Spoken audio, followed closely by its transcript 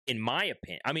in my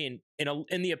opinion, I mean,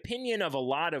 in the opinion of a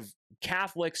lot of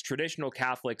Catholics, traditional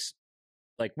Catholics,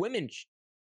 like women,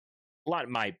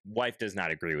 my wife does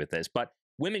not agree with this, but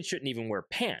women shouldn't even wear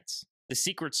pants. The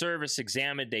Secret Service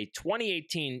examined a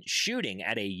 2018 shooting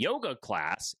at a yoga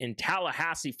class in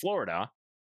Tallahassee, Florida,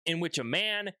 in which a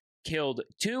man killed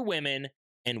 2 women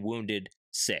and wounded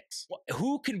 6.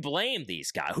 Who can blame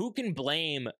these guys? Who can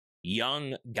blame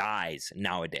young guys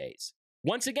nowadays?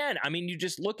 Once again, I mean, you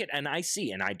just look at, and I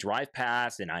drive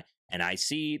past, and I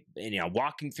see,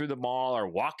 walking through the mall or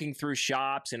walking through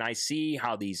shops, and I see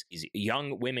how these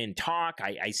young women talk.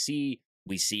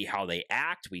 We see how they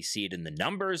act. We see it in the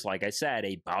numbers. Like I said,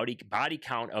 a body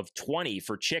count of 20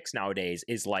 for chicks nowadays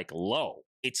is like low.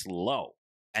 It's low.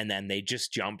 And then they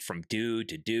just jump from dude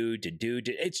to dude to dude.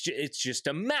 It's just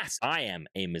a mess. I am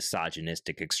a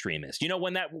misogynistic extremist.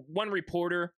 When that one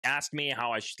reporter asked me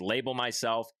how I should label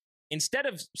myself, instead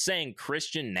of saying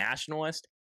Christian nationalist,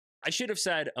 I should have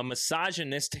said a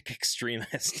misogynistic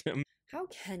extremist. How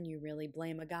can you really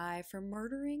blame a guy for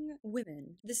murdering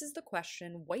women? This is the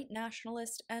question white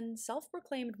nationalist and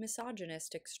self-proclaimed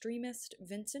misogynist extremist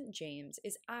Vincent James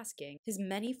is asking his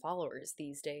many followers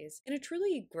these days. In a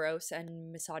truly gross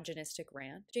and misogynistic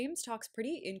rant, James talks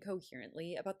pretty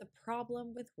incoherently about the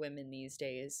problem with women these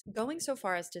days, going so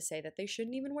far as to say that they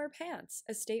shouldn't even wear pants,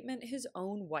 a statement his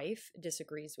own wife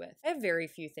disagrees with. I have very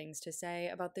few things to say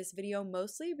about this video,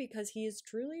 mostly because he is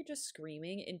truly just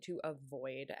screaming into a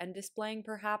void and displaying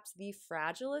perhaps the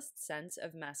fragilest sense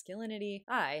of masculinity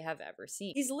I have ever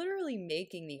seen. He's literally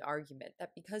making the argument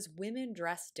that because women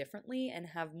dress differently and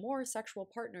have more sexual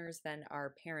partners than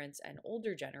our parents and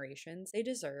older generations, they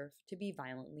deserve to be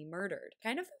violently murdered.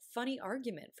 Kind of a funny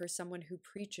argument for someone who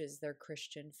preaches their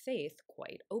Christian faith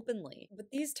quite openly. But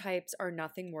these types are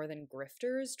nothing more than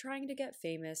grifters trying to get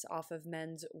famous off of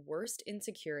men's worst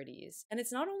insecurities. And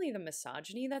it's not only the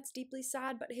misogyny that's deeply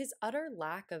sad, but his utter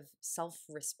lack of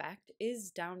self-respect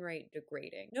is downright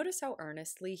degrading. Notice how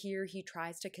earnestly here he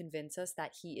tries to convince us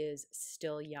that he is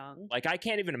still young. Like, I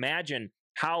can't even imagine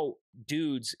how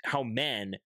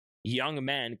young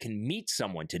men can meet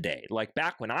someone today. Like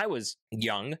back when I was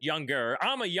younger.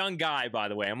 I'm a young guy, by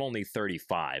the way. I'm only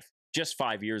 35. Just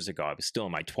 5 years ago, I was still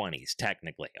in my 20s,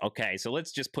 technically. Okay, so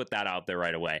let's just put that out there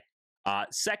right away.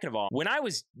 Second of all, when I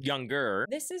was younger...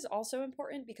 This is also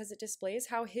important because it displays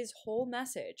how his whole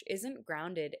message isn't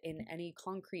grounded in any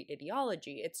concrete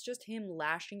ideology. It's just him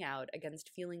lashing out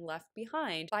against feeling left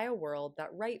behind by a world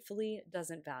that rightfully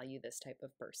doesn't value this type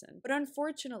of person. But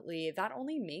unfortunately, that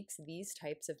only makes these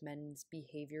types of men's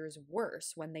behaviors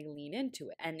worse when they lean into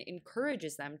it and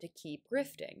encourages them to keep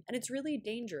grifting. And it's really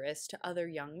dangerous to other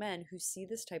young men who see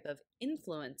this type of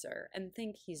influencer and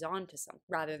think he's onto something,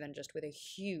 rather than just with a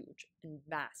huge and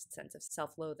vast sense of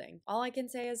self-loathing. All I can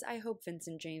say is I hope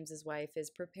Vincent James's wife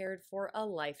is prepared for a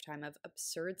lifetime of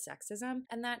absurd sexism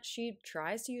and that she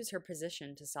tries to use her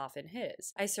position to soften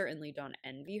his. I certainly don't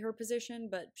envy her position,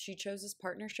 but she chose this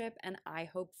partnership and I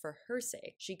hope for her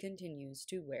sake she continues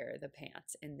to wear the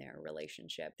pants in their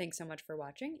relationship. Thanks so much for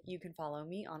watching. You can follow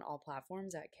me on all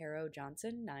platforms at Caro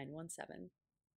Johnson 917.